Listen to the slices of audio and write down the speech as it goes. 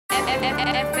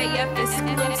FAF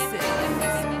exclusive.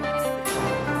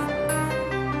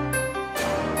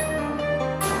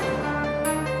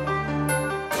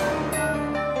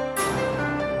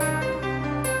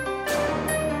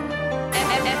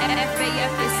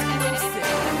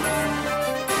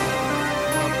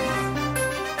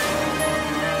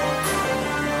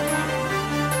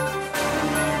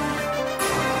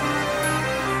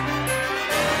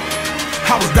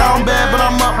 I was down bad, but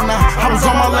I'm up now. I was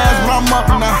on my last, but I'm up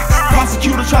now.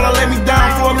 Prosecutor try to let me down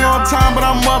for a long time, but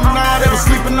I'm up now. They was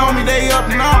sleeping on me, they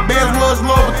up now. Bands was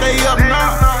low, but they up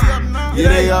now. Yeah,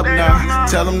 they up now.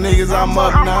 Tell them niggas I'm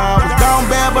up now. I was down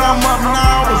bad, but I'm up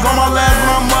now. I was on my last,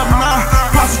 but I'm up now.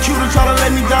 Prosecutor try to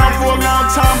let me down for a long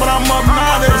time, but I'm up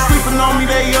now. They was sleeping on me,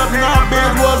 they up now.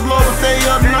 Bands was low, but they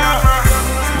up now.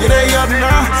 Yeah, they up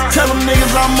now. Tell them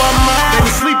niggas I'm up now. They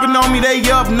was sleeping on me, they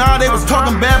up now. They was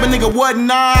talking bad, but nigga, what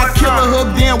now? I kill a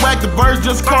hook, then whack the verse.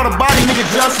 Just caught a body, nigga,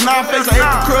 just now. Face I ate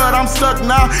the crud, I'm stuck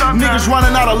now. Niggas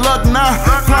running out of luck now.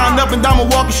 Flying up and down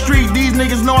Milwaukee Street. These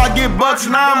niggas know I get bucks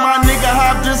now. My nigga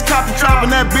Hop just copped the chop, and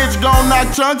that bitch gon'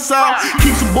 knock chunks out.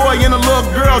 Keeps a boy and a little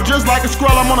girl, just like a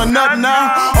squirrel, I'm on a nut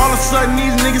now. All of a sudden,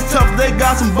 these niggas tough, they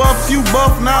got some buffs, you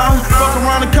buff now. Fuck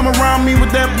around and come around me with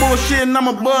that bullshit, and I'm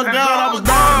a bug out. I was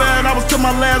down bad, I was to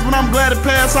my last, but I'm glad it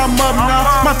passed, I'm up now.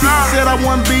 My teacher said I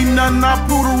wouldn't be nothing, I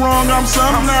proved her wrong, I'm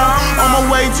something now. On my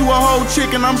way to a whole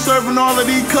chicken, I'm serving all of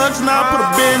these cuts now. Put a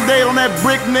band-aid on that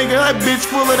brick, nigga, that bitch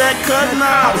full of that cut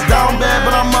now. I was down bad,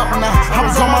 but I'm up now. I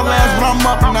was on my last, but I'm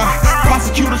up now.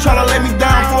 Prosecutor try to let me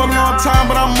down for a long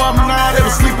time, but I'm up now. They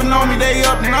was sleeping on me, they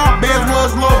up now. Bands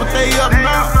was low, but they up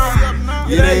now.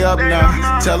 Yeah, they up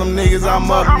now. Tell them niggas I'm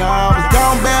up now. I was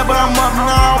down bad, but I'm up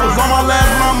now. I was on my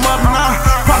last, but I'm up now.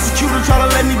 Prosecutor try to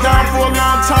let me down for a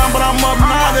long time, but I'm up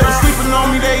now. They was sleeping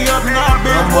on me, they up now.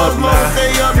 Bands was low, but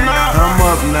they up now. I'm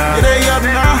up now. Yeah, they up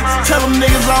now. Tell them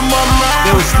niggas I'm up now.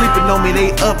 They was sleeping on me,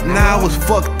 they up now. I was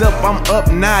fucked up, I'm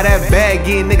up now. That bag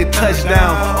getting nigga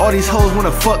touchdown. All these hoes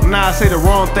wanna fuck now. Say the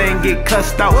wrong thing, get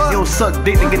cussed out. You don't suck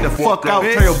dick, then get the fuck out.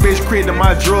 Turn your bitch crib to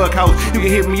my drug house. You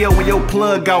can hit me up when your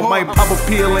plug out. Might pop a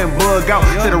pill and bug out.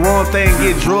 Say the wrong thing,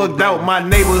 get drugged out. My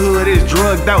neighborhood is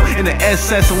drugged out. In the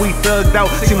SS and we thugged out.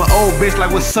 See my old bitch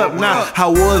like what's up now. I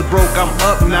was broke, I'm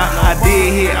up now. I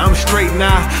did hit, I'm straight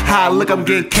now. How I look, I'm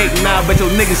getting cake now. Bet your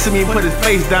niggas see me put his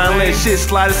face down. Let shit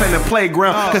slide, this ain't a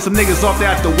playground. Cause some niggas off there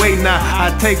out the way now.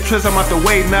 I take trips, I'm out the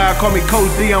way now. Call me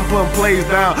Coach D, I'm putting plays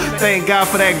down. Thank God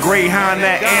for that Greyhound,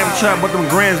 that Amtrak. But them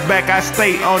grands back, I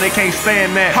stay on, they can't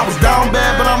stand that. I was down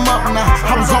bad, but I'm up now.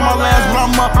 I was on my last, but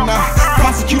I'm up now.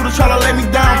 Prosecutor try to let me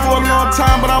down for a long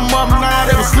time, but I'm up now.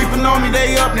 They was sleeping on me,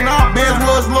 they up now. Bands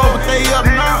was low, but they up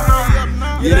now.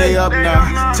 Yeah, they up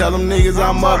now. Tell them niggas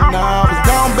I'm up now. I was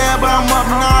down bad, but I'm up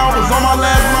now. I was on my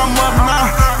last, but I'm up now.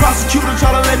 Prosecutor try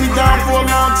to let me down for a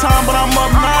long time, but I'm up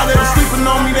now. They was sleeping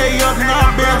on me, they up now.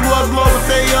 Bands was low, but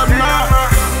they up now.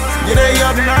 Yeah, they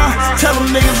up now. Tell them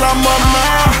niggas I'm up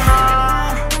now.